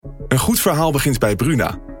Een goed verhaal begint bij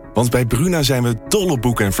Bruna. Want bij Bruna zijn we dol op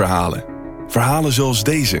boeken en verhalen. Verhalen zoals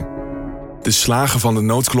deze. De slagen van de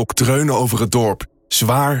noodklok dreunen over het dorp.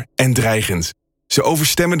 Zwaar en dreigend. Ze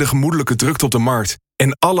overstemmen de gemoedelijke drukte op de markt.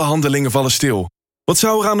 En alle handelingen vallen stil. Wat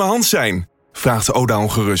zou er aan de hand zijn? Vraagt Oda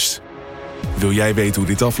ongerust. Wil jij weten hoe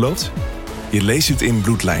dit afloopt? Je leest het in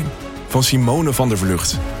Bloedlijn. Van Simone van der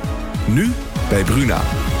Vlucht. Nu bij Bruna.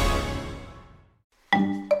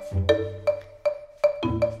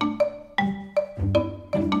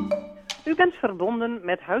 U bent verbonden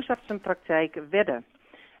met huisartsenpraktijk Wedde.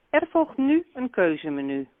 Er volgt nu een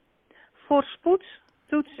keuzemenu. Voor spoed,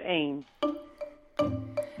 toets 1.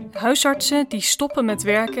 Huisartsen die stoppen met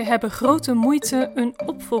werken hebben grote moeite een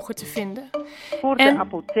opvolger te vinden. Voor de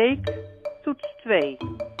apotheek, toets 2.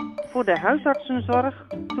 Voor de huisartsenzorg,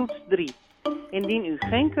 toets 3. Indien u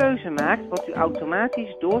geen keuze maakt, wordt u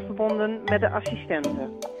automatisch doorverbonden met de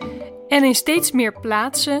assistenten. En in steeds meer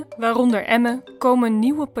plaatsen, waaronder Emmen, komen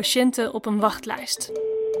nieuwe patiënten op een wachtlijst.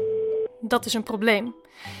 Dat is een probleem.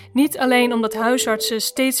 Niet alleen omdat huisartsen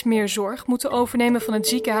steeds meer zorg moeten overnemen van het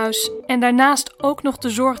ziekenhuis en daarnaast ook nog de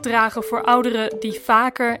zorg dragen voor ouderen die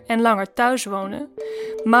vaker en langer thuis wonen.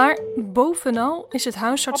 Maar bovenal is het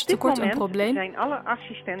huisartsentekort een probleem. Op dit moment zijn alle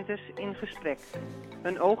assistentes in gesprek.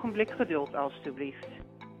 Een ogenblik geduld alstublieft.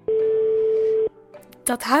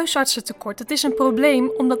 Dat huisartsentekort, dat is een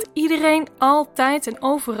probleem omdat iedereen altijd en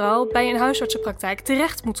overal bij een huisartsenpraktijk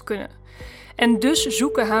terecht moet kunnen. En dus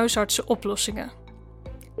zoeken huisartsen oplossingen.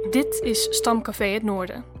 Dit is Stamcafé Het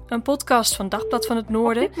Noorden, een podcast van Dagblad van het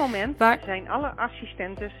Noorden. Op dit moment zijn alle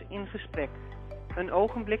assistentes in gesprek. Een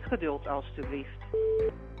ogenblik geduld alstublieft.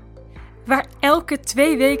 Waar elke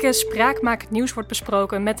 2 weken spraakmakend nieuws wordt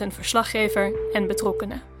besproken met een verslaggever en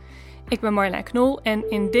betrokkenen. Ik ben Marjolein Knol en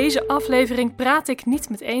in deze aflevering praat ik niet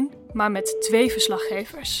met 1, maar met 2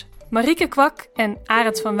 verslaggevers. Marieke Kwak en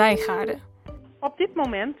Arend van Wijngaarden. Op dit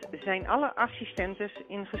moment zijn alle assistentes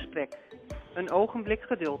in gesprek. Een ogenblik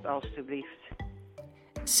geduld alstublieft.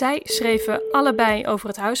 Zij schreven allebei over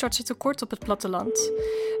het huisartsentekort op het platteland.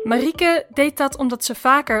 Marieke deed dat omdat ze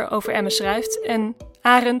vaker over Emmen schrijft en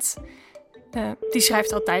Arend, die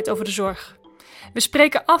schrijft altijd over de zorg. We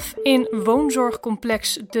spreken af in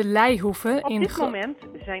woonzorgcomplex De Leihoeve. Op dit moment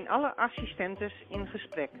zijn alle assistentes in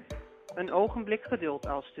gesprek. Een ogenblik geduld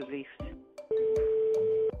alstublieft.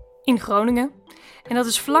 In Groningen. En dat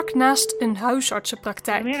is vlak naast een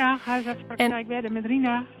huisartsenpraktijk. Goedemiddag, huisartsenpraktijk Wedde met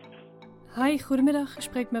Rina. Hi, goedemiddag. Ik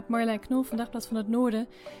spreek met Marjolein Knol van Dagblad van het Noorden.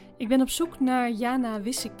 Ik ben op zoek naar Jana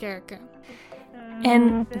Wissekerke.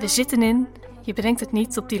 En we zitten in, je bedenkt het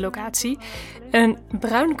niet op die locatie, een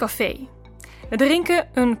bruin café. We drinken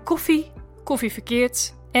een koffie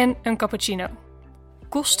verkeerd en een cappuccino.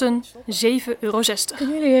 Kosten €7,60.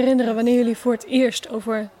 Kunnen jullie herinneren wanneer jullie voor het eerst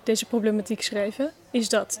over deze problematiek schreven? Is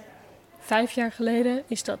dat 5 jaar geleden?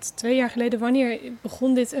 Is dat 2 jaar geleden? Wanneer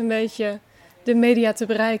begon dit een beetje de media te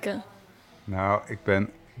bereiken? Nou, ik ben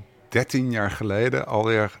 13 jaar geleden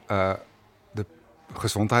alweer de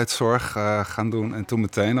gezondheidszorg gaan doen. En toen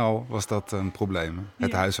meteen al was dat een probleem.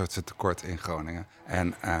 Het huisartsentekort in Groningen.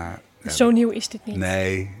 En, Zo nieuw is dit niet?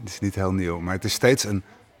 Nee, het is niet heel nieuw. Maar het is steeds een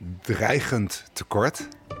dreigend tekort.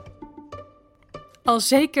 Al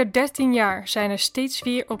zeker 13 jaar zijn er steeds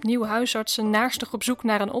weer opnieuw huisartsen naarstig op zoek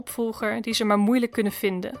naar een opvolger die ze maar moeilijk kunnen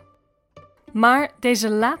vinden. Maar deze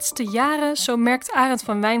laatste jaren, zo merkt Arend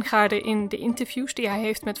van Wijngaarden in de interviews die hij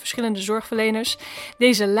heeft met verschillende zorgverleners,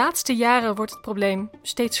 deze laatste jaren wordt het probleem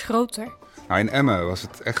steeds groter. Nou, in Emmen was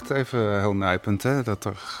het echt even heel nijpend, hè? Dat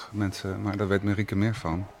er mensen, maar daar weet Marieke meer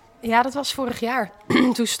van. Ja, dat was vorig jaar.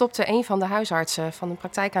 Toen stopte een van de huisartsen van een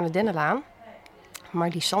praktijk aan de Dennenlaan,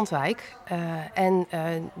 Marlies Zandwijk.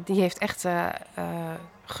 Die heeft echt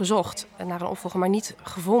gezocht naar een opvolger, maar niet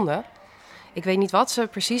gevonden. Ik weet niet wat ze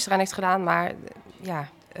precies eraan heeft gedaan, maar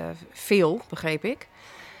veel, begreep ik.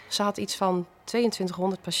 Ze had iets van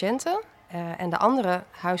 2200 patiënten. En de andere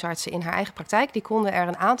huisartsen in haar eigen praktijk, die konden er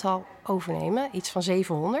een aantal overnemen, iets van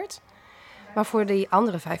 700. Maar voor die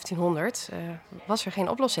andere 1500 was er geen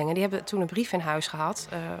oplossing. En die hebben toen een brief in huis gehad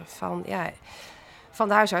van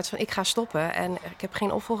de huisarts van ik ga stoppen en ik heb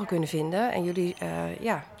geen opvolger kunnen vinden. En jullie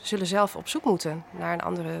zullen zelf op zoek moeten naar een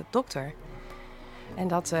andere dokter. En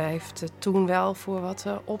dat heeft toen wel voor wat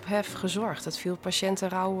ophef gezorgd. Het viel patiënten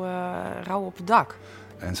rauw op het dak.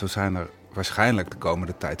 En zo zijn er waarschijnlijk de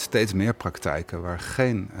komende tijd steeds meer praktijken waar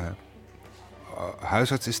geen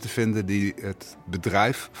huisarts is te vinden die het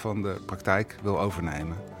bedrijf van de praktijk wil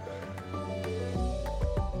overnemen.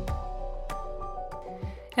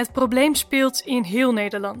 Het probleem speelt in heel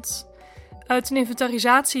Nederland. Uit een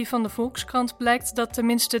inventarisatie van de Volkskrant blijkt dat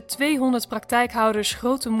tenminste 200 praktijkhouders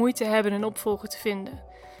grote moeite hebben een opvolger te vinden.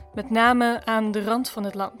 met name aan de rand van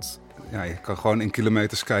het land. Ja, je kan gewoon in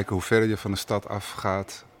kilometers kijken hoe ver je van de stad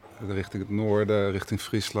afgaat. Richting het noorden, richting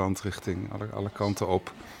Friesland, richting alle kanten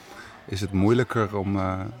op. Is het moeilijker om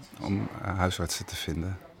huisartsen te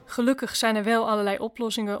vinden. Gelukkig zijn er wel allerlei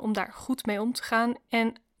oplossingen om daar goed mee om te gaan.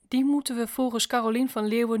 En die moeten we volgens Carolien van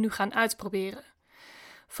Leeuwen nu gaan uitproberen.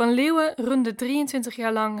 Van Leeuwen runde 23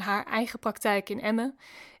 jaar lang haar eigen praktijk in Emmen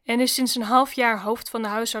en is sinds een half jaar hoofd van de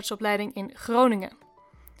huisartsopleiding in Groningen.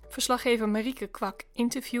 Verslaggever Marieke Kwak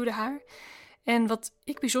interviewde haar. En wat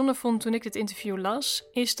ik bijzonder vond toen ik dit interview las,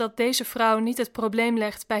 is dat deze vrouw niet het probleem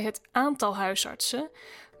legt bij het aantal huisartsen,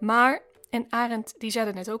 maar, en Arend die zei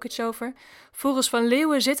er net ook iets over, volgens Van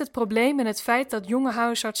Leeuwen zit het probleem in het feit dat jonge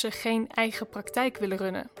huisartsen geen eigen praktijk willen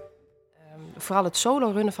runnen. Vooral het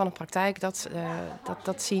solo-runnen van een praktijk,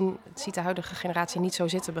 dat ziet de huidige generatie niet zo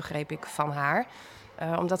zitten, begreep ik van haar.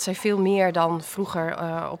 Omdat zij veel meer dan vroeger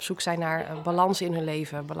op zoek zijn naar balans in hun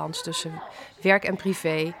leven. Balans tussen werk en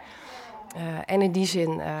privé. En in die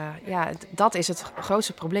zin, dat is het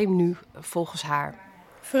grootste probleem nu volgens haar.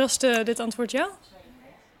 Verraste dit antwoord jou?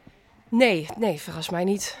 Nee, verrast mij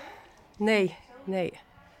niet. Nee.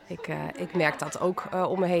 Ik merk dat ook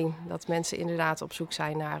om me heen. Dat mensen inderdaad op zoek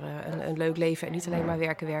zijn naar een leuk leven en niet alleen maar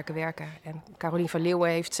werken. En Carolien van Leeuwen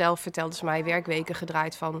heeft zelf, vertelde ze mij, werkweken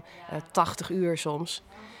gedraaid van 80 uur soms.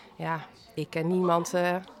 Ja, ik ken niemand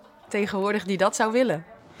tegenwoordig die dat zou willen.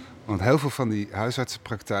 Want heel veel van die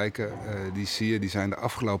huisartsenpraktijken, die zijn de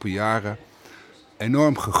afgelopen jaren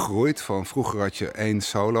enorm gegroeid. Van vroeger had je 1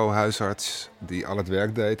 solo-huisarts die al het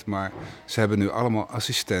werk deed, maar ze hebben nu allemaal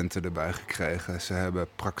assistenten erbij gekregen. Ze hebben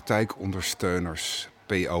praktijkondersteuners,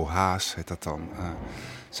 POH's heet dat dan.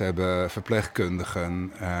 Ze hebben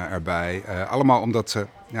verpleegkundigen erbij. Allemaal omdat ze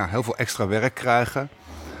heel veel extra werk krijgen.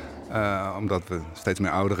 Omdat we steeds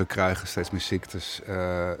meer ouderen krijgen, steeds meer ziektes.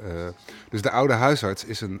 Dus de oude huisarts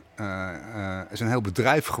is een heel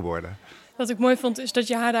bedrijf geworden. Wat ik mooi vond is dat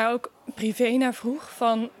je haar daar ook privé naar vroeg.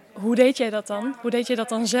 Van hoe deed jij dat dan? Hoe deed je dat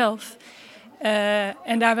dan zelf?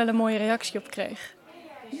 En daar wel een mooie reactie op kreeg.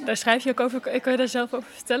 Daar schrijf je ook over. Kan je daar zelf over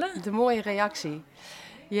vertellen? De mooie reactie.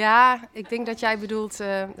 Ja, ik denk dat jij bedoelt...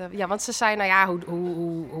 want ze zei,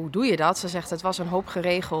 hoe doe je dat? Ze zegt, het was een hoop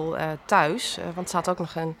geregel thuis. Want ze had ook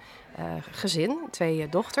nog een gezin, 2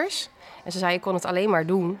 dochters. En ze zei, ik kon het alleen maar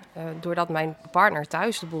doen doordat mijn partner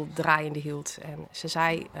thuis de boel draaiende hield. En ze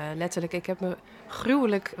zei letterlijk, ik heb me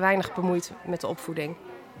gruwelijk weinig bemoeid met de opvoeding.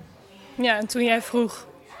 Ja, en toen jij vroeg,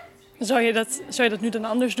 zou je dat nu dan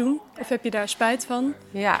anders doen? Of heb je daar spijt van?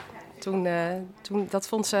 Ja, toen dat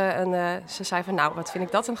vond ze ze zei van, wat vind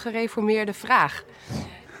ik dat een gereformeerde vraag.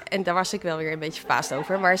 En daar was ik wel weer een beetje verbaasd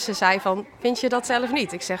over. Maar ze zei van, vind je dat zelf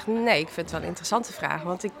niet? Ik zeg, nee, ik vind het wel een interessante vraag.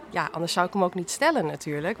 Want anders zou ik hem ook niet stellen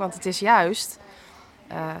natuurlijk. Want het is juist,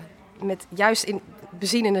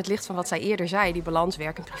 bezien in het licht van wat zij eerder zei, die balans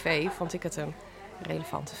werk en privé, vond ik het een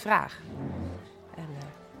relevante vraag.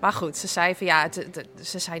 Maar goed, ze zei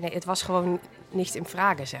van nee, het was gewoon niet in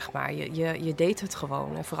vragen, zeg maar. Je deed het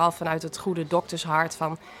gewoon. En vooral vanuit het goede doktershart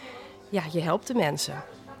van, je helpt de mensen.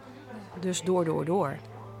 Dus door.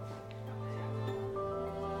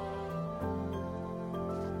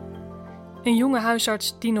 Een jonge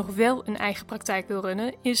huisarts die nog wel een eigen praktijk wil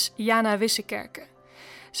runnen is Jana Wissekerke.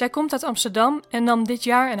 Zij komt uit Amsterdam en nam dit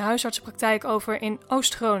jaar een huisartsenpraktijk over in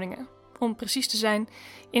Oost-Groningen. Om precies te zijn,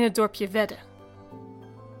 in het dorpje Wedde.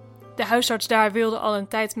 De huisarts daar wilde al een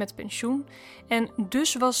tijd met pensioen en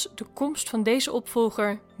dus was de komst van deze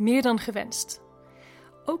opvolger meer dan gewenst.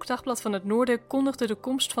 Ook Dagblad van het Noorden kondigde de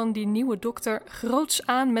komst van die nieuwe dokter groots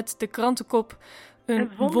aan met de krantenkop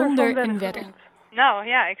een wonder in Wedde. Nou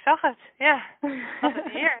ja, ik zag het. Ja, wat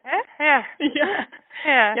een eer, hè? Ja,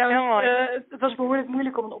 heel mooi. Het was behoorlijk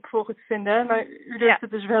moeilijk om een opvolger te vinden, maar u durft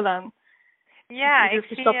het dus wel aan. Ja, ik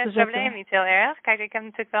zie het probleem niet heel erg. Kijk, ik heb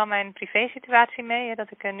natuurlijk wel mijn privésituatie mee,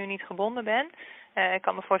 dat ik nu niet gebonden ben. Ik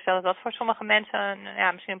kan me voorstellen dat dat voor sommige mensen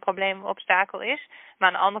misschien een probleem, obstakel is. Maar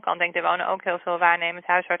aan de andere kant denk ik, er wonen ook heel veel waarnemend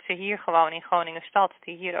huisartsen hier gewoon in Groningen stad.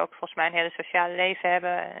 Die hier ook volgens mij een hele sociale leven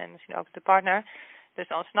hebben en misschien ook de partner. Dus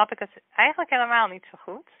dan snap ik het eigenlijk helemaal niet zo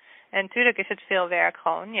goed. En natuurlijk is het veel werk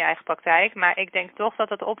gewoon, je eigen praktijk. Maar ik denk toch dat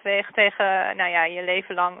het opweegt tegen je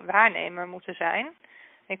leven lang waarnemer moeten zijn.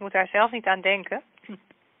 Ik moet daar zelf niet aan denken.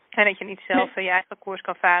 En dat je niet zelf je eigen koers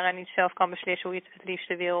kan varen en niet zelf kan beslissen hoe je het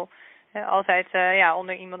liefste wil. Altijd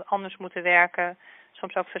onder iemand anders moeten werken.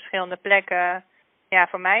 Soms ook verschillende plekken. Ja,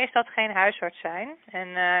 voor mij is dat geen huisarts zijn. En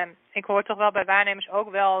ik hoor toch wel bij waarnemers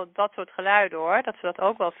ook wel dat soort geluiden dat ze dat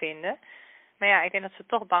ook wel vinden. Maar ik denk dat ze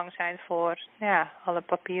toch bang zijn voor alle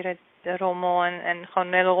papieren de rommel en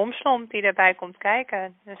gewoon de hele romslomp die erbij komt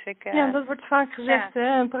kijken. Dus dat wordt vaak gezegd.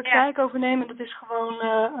 Hè? Een praktijk overnemen, dat is gewoon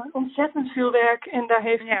ontzettend veel werk. En daar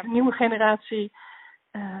heeft de nieuwe generatie,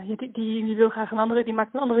 die wil graag die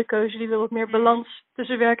maakt een andere keuze. Die wil wat meer balans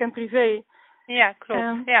tussen werk en privé. Ja, klopt.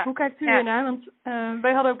 Hoe kijkt u ernaar? Want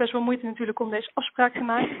wij hadden ook best wel moeite natuurlijk om deze afspraak te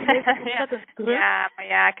maken. Druk.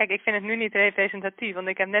 Maar kijk, ik vind het nu niet representatief. Want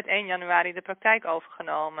ik heb net 1 januari de praktijk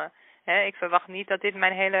overgenomen. Ik verwacht niet dat dit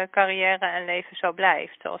mijn hele carrière en leven zo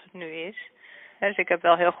blijft zoals het nu is. Dus ik heb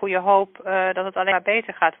wel heel goede hoop dat het alleen maar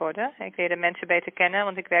beter gaat worden. Ik leer de mensen beter kennen,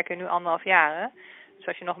 want ik werk hier nu 1,5 jaar. Dus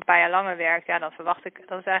als je nog een paar jaar langer werkt, dan verwacht ik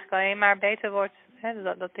dat het eigenlijk alleen maar beter wordt.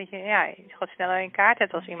 Dat je gewoon sneller in kaart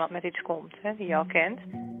hebt als iemand met iets komt, die je al kent.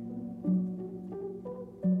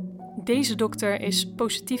 Deze dokter is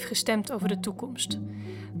positief gestemd over de toekomst.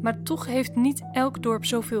 Maar toch heeft niet elk dorp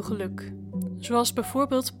zoveel geluk. Zoals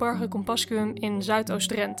bijvoorbeeld Barge-Compascuum in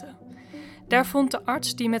Zuidoost-Drenthe. Daar vond de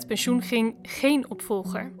arts die met pensioen ging geen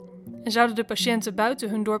opvolger. En zouden de patiënten buiten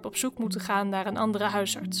hun dorp op zoek moeten gaan naar een andere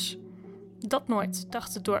huisarts. Dat nooit,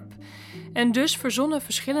 dacht het dorp. En dus verzonnen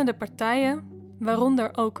verschillende partijen,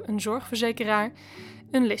 waaronder ook een zorgverzekeraar,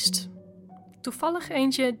 een list. Toevallig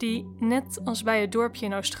eentje die, net als bij het dorpje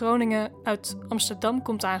in Oost-Groningen, uit Amsterdam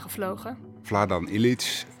komt aangevlogen. Vladan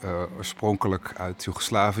Ilic, oorspronkelijk uit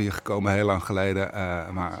Joegoslavië gekomen, heel lang geleden.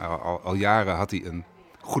 Maar al jaren had hij een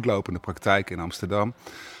goedlopende praktijk in Amsterdam.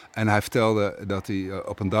 En hij vertelde dat hij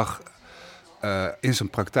op een dag in zijn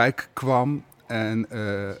praktijk kwam. En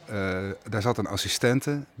daar zat een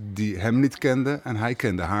assistente die hem niet kende en hij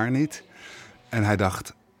kende haar niet. En hij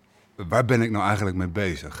dacht, waar ben ik nou eigenlijk mee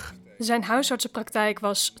bezig? Zijn huisartsenpraktijk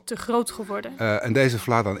was te groot geworden. En deze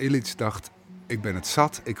Vladan Ilic dacht, ik ben het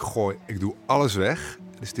zat, ik doe alles weg.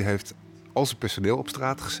 Dus die heeft al zijn personeel op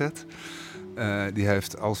straat gezet. Die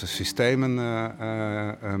heeft al zijn systemen,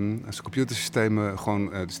 zijn computersystemen, gewoon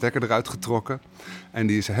de stekker eruit getrokken. En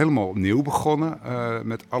die is helemaal opnieuw begonnen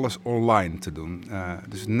met alles online te doen.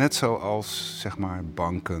 Dus net zoals zeg maar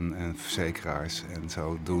banken en verzekeraars en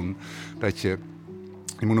zo doen. Dat je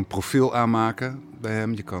moet een profiel aanmaken bij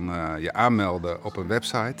hem. Je kan je aanmelden op een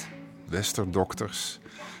website, Westerdokters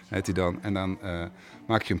heet hij dan. En dan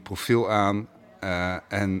maak je een profiel aan.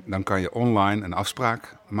 En dan kan je online een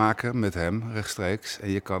afspraak maken met hem rechtstreeks. En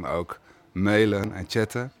je kan ook mailen en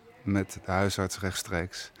chatten met de huisarts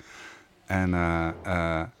rechtstreeks. En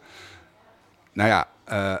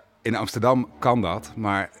in Amsterdam kan dat.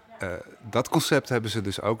 Maar dat concept hebben ze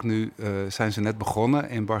dus ook nu, zijn ze net begonnen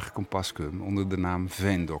in Barge-Compascuum onder de naam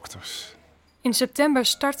Veendokters. In september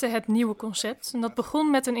startte het nieuwe concept en dat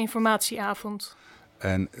begon met een informatieavond.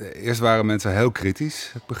 En eerst waren mensen heel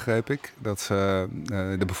kritisch, begreep ik. Dat ze,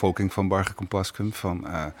 de bevolking van Barge-Compascuum van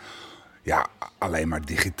alleen maar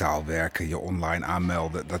digitaal werken, je online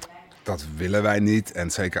aanmelden, dat willen wij niet.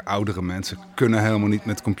 En zeker oudere mensen kunnen helemaal niet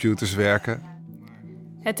met computers werken.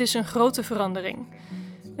 Het is een grote verandering.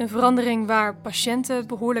 Een verandering waar patiënten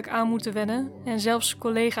behoorlijk aan moeten wennen en zelfs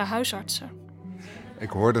collega-huisartsen. Ik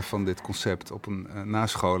hoorde van dit concept op een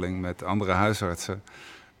nascholing met andere huisartsen.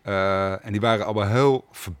 En die waren allemaal heel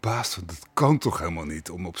verbaasd, want het kan toch helemaal niet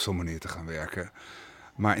om op zo'n manier te gaan werken.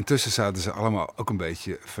 Maar intussen zaten ze allemaal ook een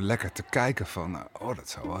beetje verlekkerd te kijken van, dat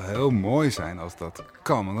zou wel heel mooi zijn als dat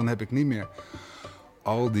kan. Want dan heb ik niet meer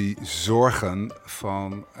al die zorgen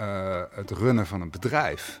van het runnen van een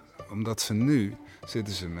bedrijf. Omdat ze nu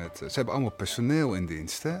zitten ze hebben allemaal personeel in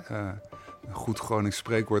dienst. Hè? Een goed Gronings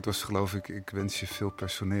spreekwoord was geloof ik wens je veel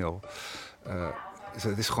personeel.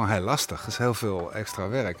 Het is gewoon heel lastig. Het is heel veel extra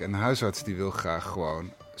werk. En een huisarts die wil graag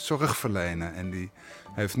gewoon zorg verlenen. En die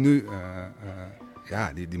heeft nu,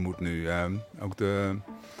 die moet nu ook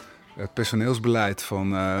het personeelsbeleid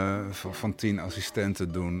van 10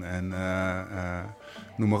 assistenten doen. En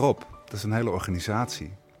noem maar op. Dat is een hele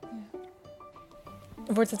organisatie.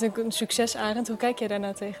 Wordt het natuurlijk een succes, Arend? Hoe kijk jij daar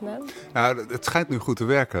nou tegenaan? Nou, het schijnt nu goed te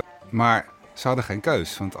werken. Maar ze hadden geen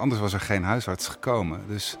keus. Want anders was er geen huisarts gekomen.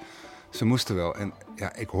 Dus ze moesten wel. En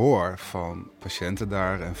ja, ik hoor van patiënten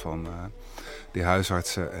daar en van die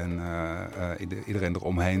huisartsen en iedereen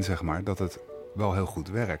eromheen, zeg maar, dat het wel heel goed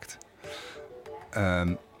werkt.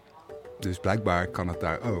 Dus blijkbaar kan het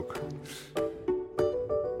daar ook.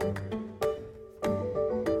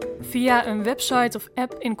 Via een website of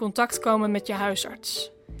app in contact komen met je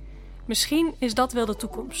huisarts. Misschien is dat wel de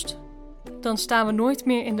toekomst. Dan staan we nooit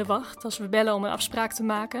meer in de wacht als we bellen om een afspraak te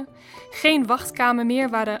maken. Geen wachtkamer meer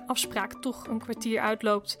waar de afspraak toch een kwartier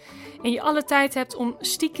uitloopt. En je alle tijd hebt om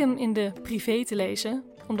stiekem in de privé te lezen,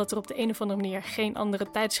 omdat er op de een of andere manier geen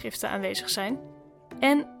andere tijdschriften aanwezig zijn.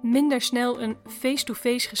 En minder snel een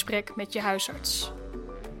face-to-face gesprek met je huisarts.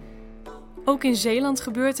 Ook in Zeeland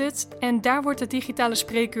gebeurt het en daar wordt het digitale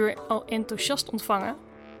spreekuur al enthousiast ontvangen.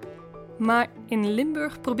 Maar in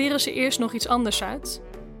Limburg proberen ze eerst nog iets anders uit.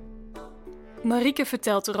 Marieke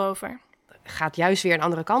vertelt erover. Gaat juist weer een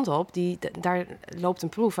andere kant op. Daar loopt een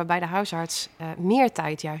proef waarbij de huisarts meer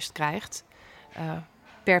tijd juist krijgt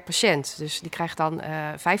per patiënt. Dus die krijgt dan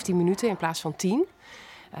 15 minuten in plaats van 10.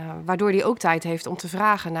 Waardoor hij ook tijd heeft om te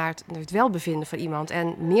vragen naar het welbevinden van iemand.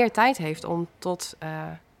 En meer tijd heeft om tot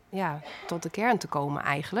de kern te komen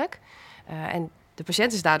eigenlijk. En de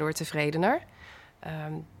patiënt is daardoor tevredener.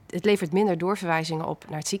 Het levert minder doorverwijzingen op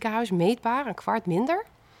naar het ziekenhuis, meetbaar, 1/4 minder.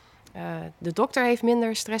 De dokter heeft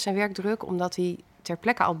minder stress en werkdruk, omdat hij ter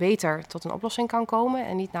plekke al beter tot een oplossing kan komen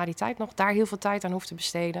en niet na die tijd nog daar heel veel tijd aan hoeft te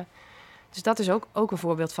besteden. Dus dat is ook een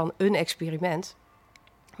voorbeeld van een experiment.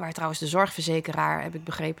 Waar trouwens de zorgverzekeraar, heb ik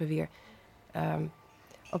begrepen, weer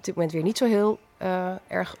op dit moment weer niet zo heel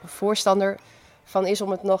erg voorstander van is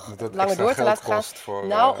om het nog langer door te laten gaan.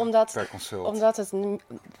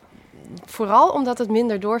 Omdat het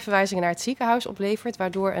minder doorverwijzingen naar het ziekenhuis oplevert,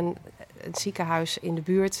 waardoor een ziekenhuis in de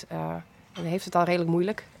buurt, heeft het al redelijk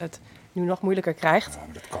moeilijk, het nu nog moeilijker krijgt. Ja,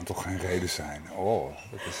 dat kan toch geen reden zijn? Oh,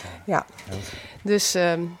 dat is ja.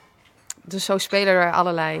 Dus zo spelen er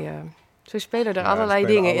allerlei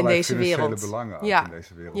dingen in deze wereld. Belangen in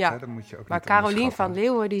deze wereld. Ja. Hè? Dat moet je ook maar niet Carolien van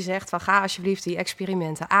Leeuwen die zegt van ga alsjeblieft die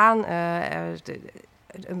experimenten aan.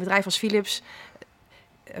 Een bedrijf als Philips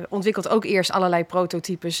ontwikkelt ook eerst allerlei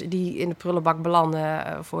prototypes die in de prullenbak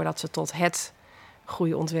belanden voordat ze tot het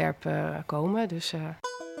goede ontwerp komen. Dus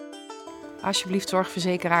alsjeblieft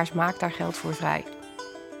zorgverzekeraars, maak daar geld voor vrij.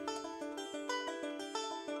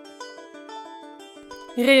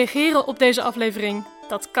 Reageren op deze aflevering,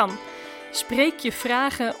 dat kan. Spreek je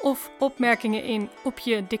vragen of opmerkingen in op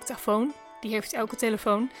je dictafoon. Die heeft elke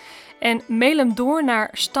telefoon. En mail hem door naar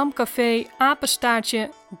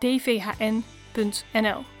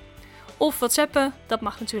stamcafé@dvhn.nl. Of whatsappen, dat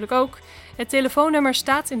mag natuurlijk ook. Het telefoonnummer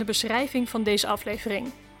staat in de beschrijving van deze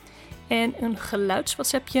aflevering. En een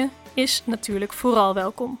geluidswhatsappje is natuurlijk vooral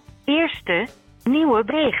welkom. Eerste nieuwe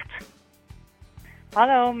bericht.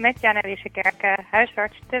 Hallo, met Jana Wissekerken,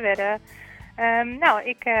 huisarts te Wedde.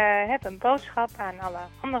 Ik heb een boodschap aan alle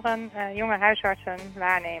andere jonge huisartsen,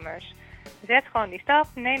 waarnemers. Zet gewoon die stap,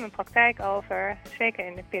 neem een praktijk over, zeker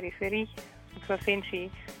in de periferie van de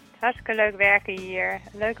provincie. Het is hartstikke leuk werken hier,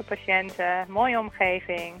 leuke patiënten, mooie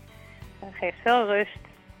omgeving, geeft veel rust.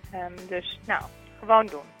 Dus gewoon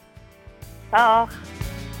doen. Dag!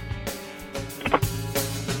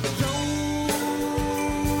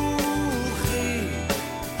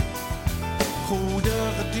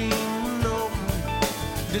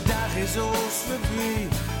 De dag is ons voorbij.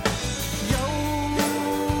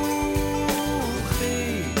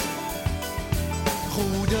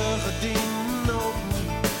 Goede gedienden op.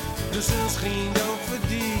 De zon schijnt ook voor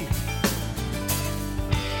die.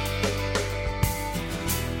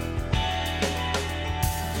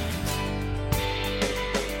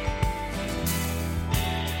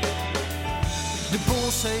 De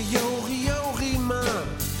bos zei yogi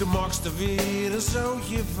man. De makst er weer een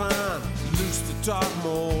zootje van. Luister toch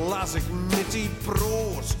maar, als ik met die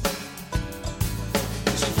proos.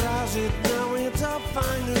 Zijn vrouw zit nou in het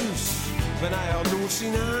afvanghuis. Ben hij al nooit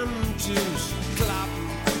zien aan thuis. Klappen,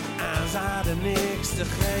 aan ze hadden niks te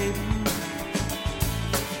geven.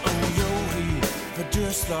 Oh yogi, wat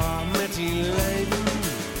dus daar met die leven.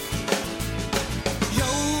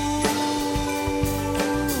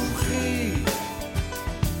 Yogi,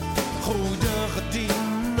 goede gedienden.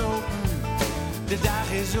 De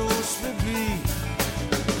dag is ons voorbij.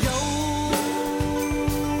 Yogi,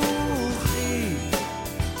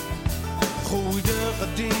 goede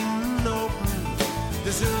gedienden op.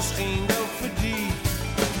 De zon schijnt ook voor die.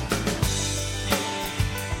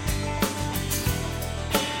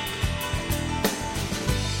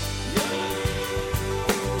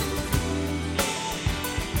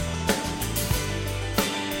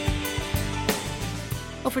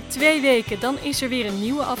 Over 2 weken dan is er weer een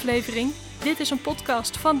nieuwe aflevering. Dit is een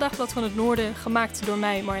podcast van Dagblad van het Noorden, gemaakt door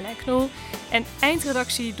mij, Marjolein Knol, en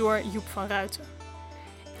eindredactie door Joep van Ruiten.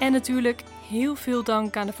 En natuurlijk heel veel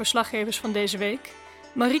dank aan de verslaggevers van deze week,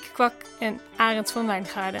 Marieke Kwak en Arend van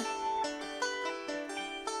Wijngaarden.